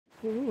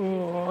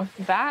Ooh,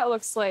 that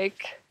looks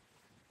like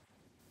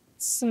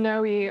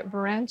snowy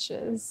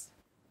branches.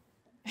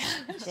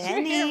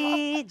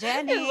 Jenny.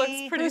 It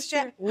looks pretty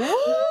sheer. Ooh,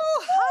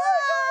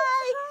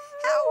 hi.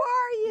 How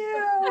are you?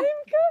 I'm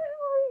good.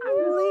 How are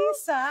you? I'm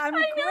Lisa. I'm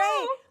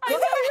great. I know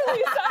you're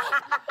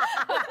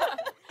Lisa.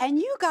 And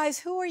you guys,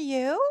 who are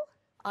you?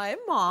 I'm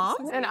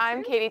Mom. And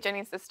I'm Katie,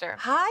 Jenny's sister.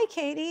 Hi,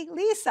 Katie.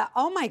 Lisa.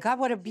 Oh my God,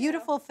 what a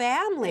beautiful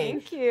family.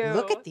 Thank you.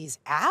 Look at these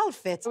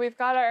outfits. We've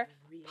got our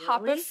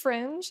pop of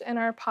fringe and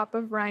our pop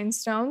of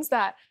rhinestones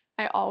that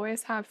I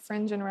always have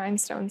fringe and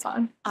rhinestones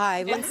on.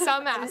 In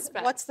some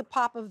aspect. What's the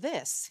pop of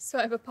this? So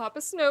I have a pop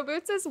of snow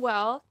boots as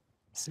well.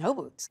 Snow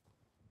boots.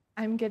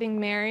 I'm getting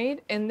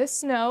married in the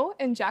snow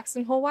in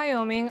Jackson Hole,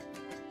 Wyoming.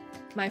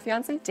 My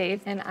fiance,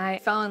 Dave, and I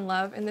fell in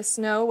love in the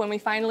snow when we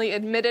finally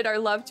admitted our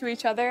love to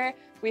each other.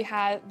 We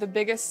had the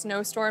biggest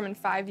snowstorm in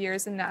 5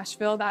 years in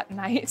Nashville that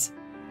night.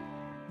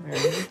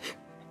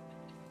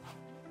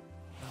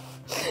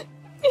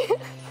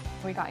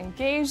 We got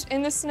engaged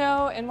in the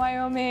snow in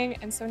Wyoming,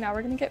 and so now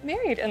we're gonna get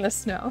married in the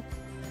snow.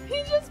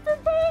 He just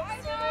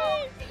proposed to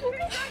me!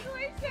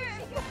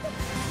 Congratulations!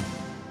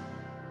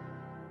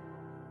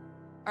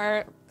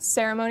 Our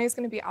ceremony is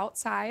gonna be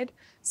outside,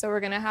 so we're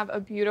gonna have a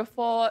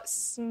beautiful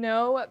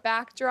snow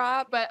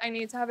backdrop, but I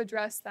need to have a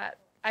dress that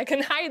I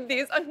can hide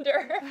these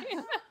under.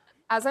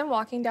 As I'm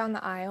walking down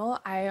the aisle,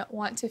 I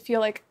want to feel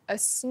like a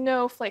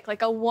snowflake,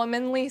 like a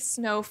womanly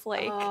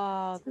snowflake.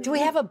 Do we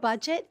have a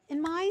budget in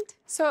mind?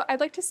 So I'd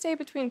like to stay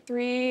between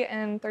 $300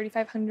 and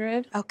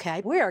 $3,500.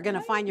 Okay, we are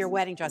gonna find your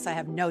wedding dress, I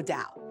have no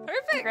doubt.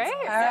 Perfect. Great.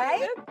 All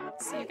right.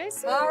 See you guys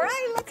soon. All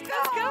right, let's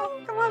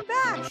go. Come on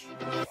back.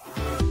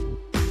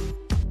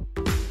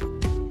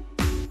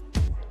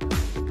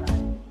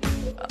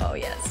 Oh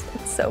yes,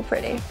 it's so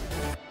pretty.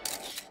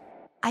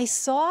 I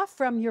saw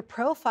from your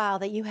profile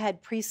that you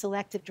had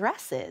pre-selected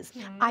dresses.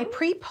 I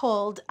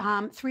pre-pulled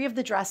 3 of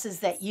the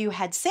dresses that you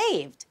had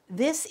saved.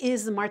 This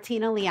is the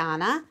Martina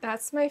Liana.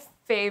 That's my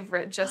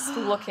favorite, just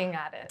looking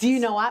at it. Do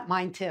you know what?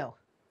 Mine too.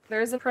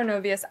 There's a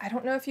Pronovius. I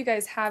don't know if you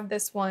guys have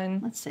this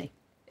one. Let's see.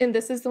 And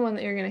this is the one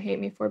that you're gonna hate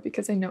me for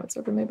because I know it's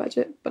over my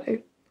budget, but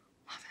I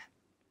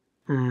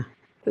love it.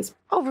 This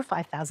Over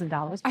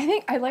 $5,000. I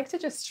think I'd like to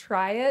just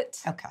try it.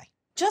 Okay.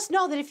 Just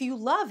know that if you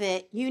love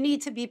it, you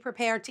need to be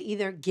prepared to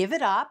either give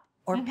it up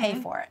or pay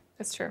for it.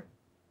 That's true.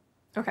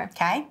 Okay.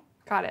 Okay?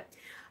 Got it.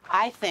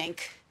 I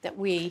think that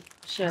we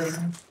should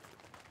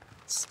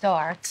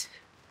start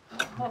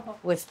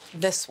with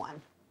this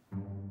one.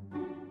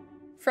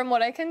 From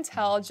what I can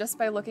tell, just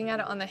by looking at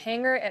it on the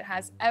hanger, it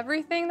has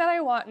everything that I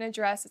want in a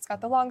dress. It's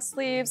got the long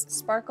sleeves,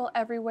 sparkle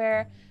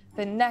everywhere,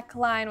 the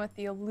neckline with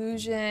the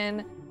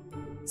illusion.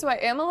 So I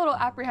am a little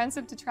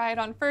apprehensive to try it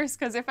on first,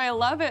 because if I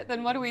love it,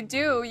 then what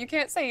do? You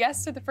can't say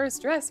yes to the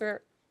first dress,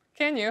 or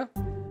can you?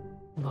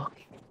 Look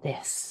at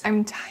this.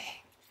 I'm dying.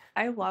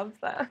 I love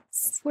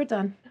this. We're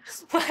done.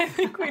 I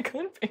think we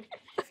could be.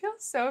 It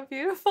feels so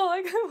beautiful,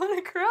 like I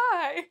want to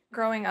cry.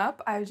 Growing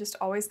up, I just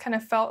always kind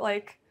of felt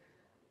like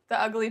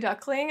the ugly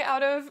duckling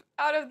out of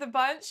the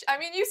bunch. I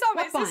mean, you saw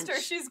my sister,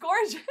 she's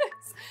gorgeous.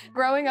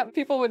 Growing up,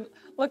 people would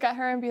look at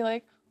her and be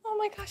like, oh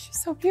my gosh,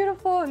 she's so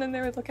beautiful. And then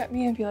they would look at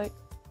me and be like,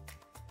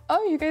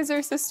 oh, you guys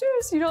are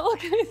sisters? You don't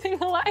look anything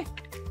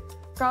alike.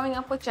 Growing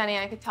up with Jenny,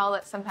 I could tell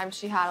that sometimes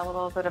she had a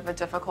little bit of a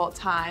difficult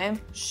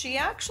time. She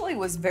actually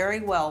was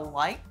very well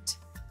liked.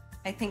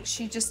 I think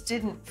she just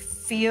didn't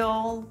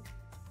feel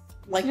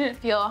like... She didn't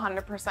feel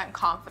 100%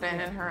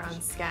 confident in her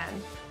own skin.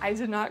 I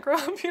did not grow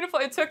up beautiful.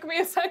 It took me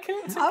a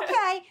second to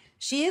Okay,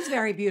 she is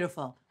very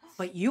beautiful,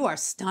 but you are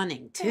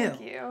stunning too.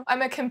 Thank you.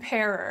 I'm a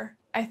comparer,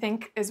 I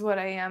think is what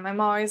I am.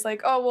 I'm always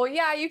like, oh, well,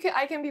 yeah,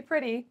 I can be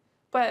pretty,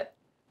 but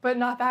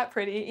not that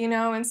pretty, you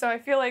know? And so I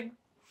feel like,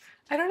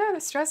 I don't know,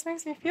 this dress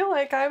makes me feel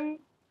like I'm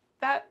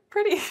that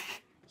pretty.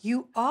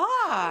 You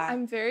are.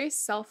 I'm very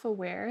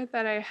self-aware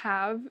that I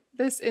have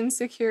this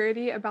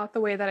insecurity about the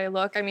way that I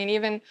look. I mean,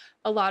 even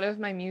a lot of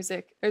my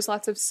music, there's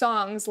lots of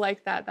songs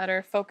like that that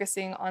are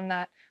focusing on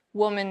that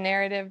woman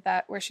narrative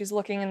where she's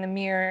looking in the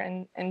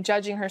mirror and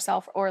judging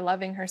herself or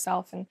loving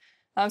herself. And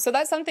so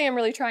that's something I'm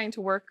really trying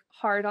to work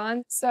hard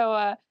on.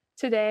 So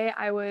today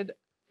I would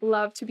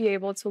love to be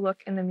able to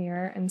look in the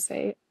mirror and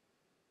say,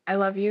 I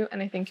love you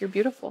and I think you're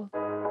beautiful.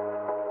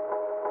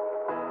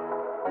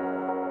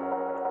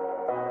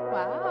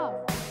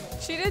 Wow.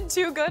 She did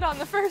too good on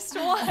the first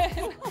one.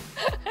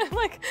 I'm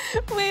like,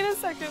 wait a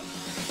second.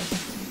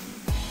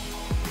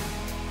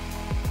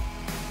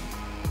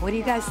 What do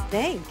you guys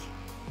think?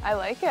 I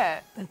like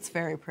it. It's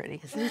very pretty.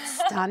 Isn't it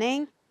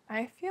stunning?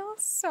 I feel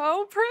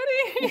so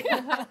pretty.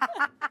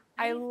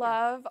 I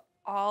love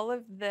all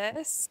of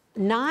this.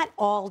 Not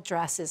all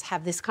dresses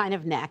have this kind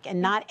of neck,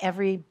 and not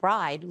every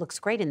bride looks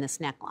great in this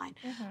neckline.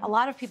 A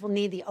lot of people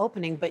need the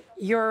opening, but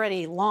you're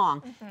already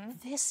long.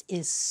 This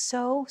is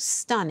so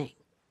stunning.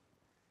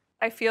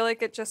 I feel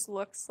like it just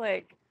looks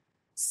like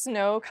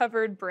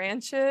snow-covered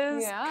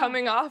branches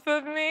coming off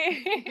of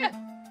me.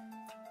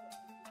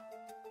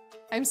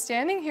 I'm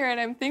standing here and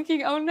I'm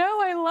thinking, oh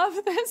no, I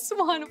love this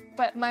one.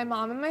 But my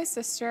mom and my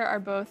sister are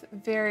both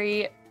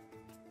very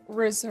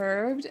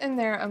reserved in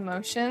their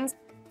emotions.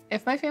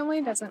 If my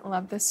family doesn't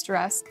love this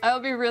dress, I'll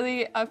be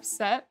really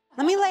upset.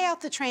 Let me lay out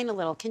the train a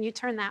little. Can you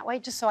turn that way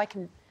just so I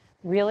can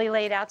really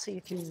lay it out so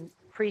you can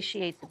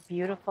appreciate the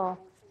beautiful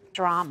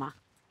drama?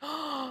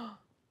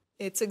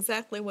 It's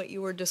exactly what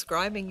you were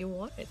describing you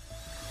wanted.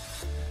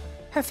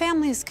 Her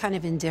family's kind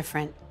of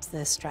indifferent to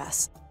this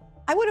dress.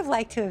 I would have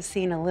liked to have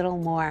seen a little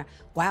more,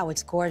 wow,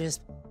 it's gorgeous.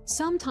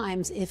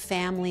 Sometimes if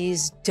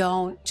families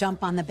don't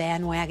jump on the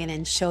bandwagon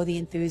and show the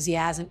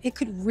enthusiasm, it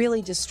could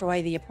really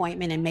destroy the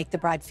appointment and make the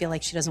bride feel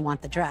like she doesn't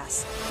want the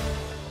dress.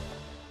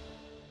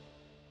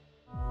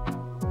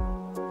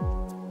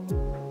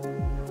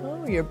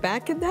 Oh, you're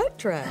back in that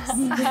dress.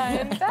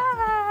 I'm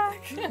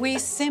back. We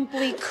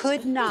simply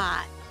could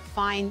not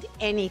find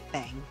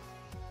anything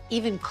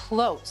even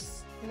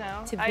close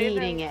No, to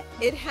beating it.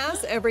 It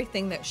has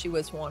everything that she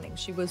was wanting.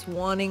 She was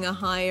wanting a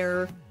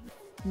higher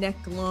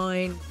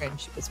neckline, and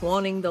she was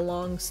wanting the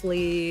long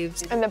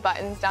sleeves. And the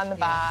buttons down the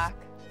back.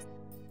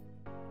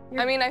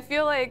 I mean, I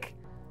feel like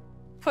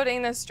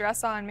putting this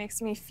dress on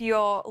makes me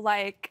feel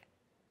like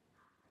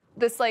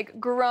this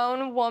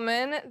grown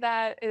woman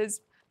that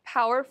is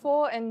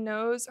powerful and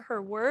knows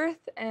her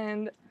worth,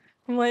 and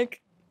I'm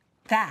like,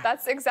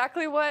 that's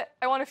exactly what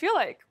I want to feel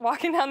like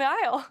walking down the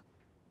aisle.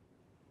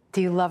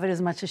 Do you love it as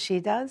much as she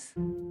does?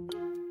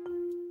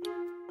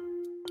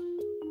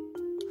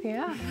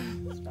 Yeah.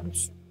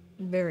 It's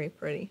very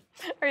pretty.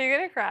 Are you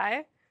gonna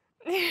cry?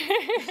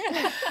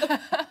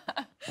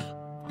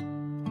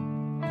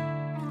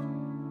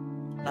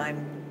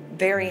 I'm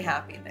very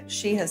happy that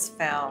she has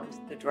found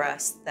the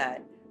dress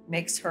that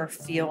makes her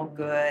feel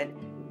good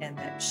and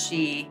that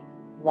she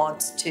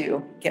wants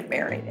to get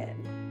married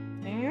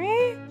in.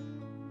 Amy?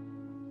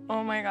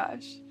 Oh my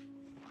gosh.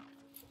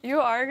 You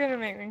are gonna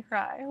make me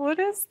cry. What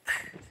is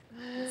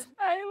this?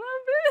 I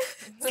love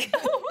it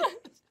so much.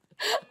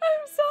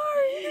 I'm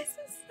sorry. This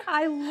is...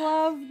 I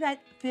love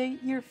that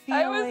you're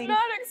feeling. I was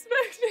not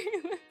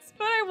expecting this,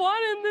 but I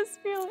wanted this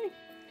feeling.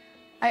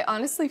 I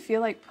honestly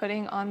feel like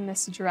putting on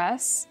this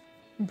dress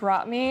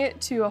brought me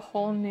to a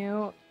whole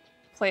new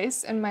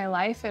place in my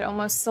life. It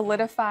almost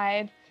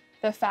solidified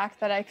the fact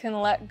that I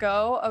can let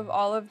go of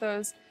all of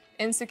those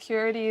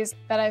insecurities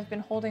that I've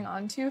been holding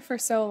on to for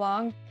so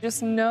long.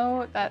 Just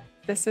know that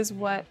this is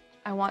what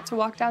I want to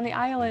walk down the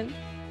aisle in.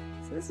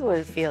 So this is what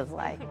it feels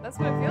like. That's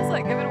what it feels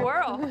like. Give it a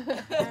whirl.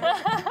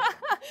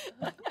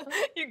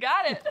 You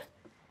got it.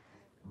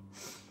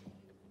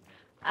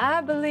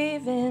 I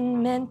believe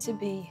in meant to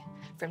be,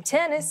 from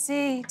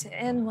Tennessee to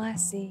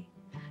NYC.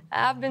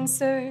 I've been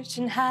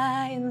searching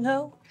high and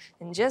low,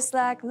 and just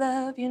like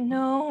love, you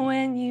know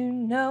when you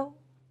know.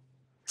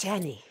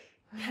 Jenny,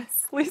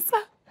 Yes,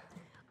 Lisa.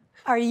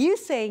 are you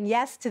saying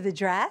yes to the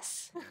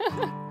dress?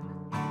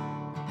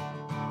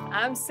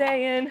 I'm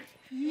saying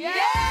yes!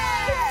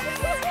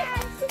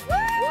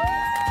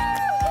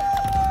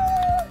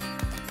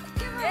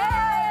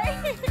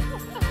 Yay!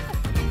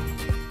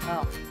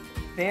 Oh,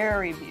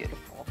 very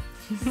beautiful.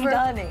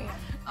 Stunning.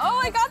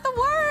 Oh, I got the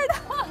word!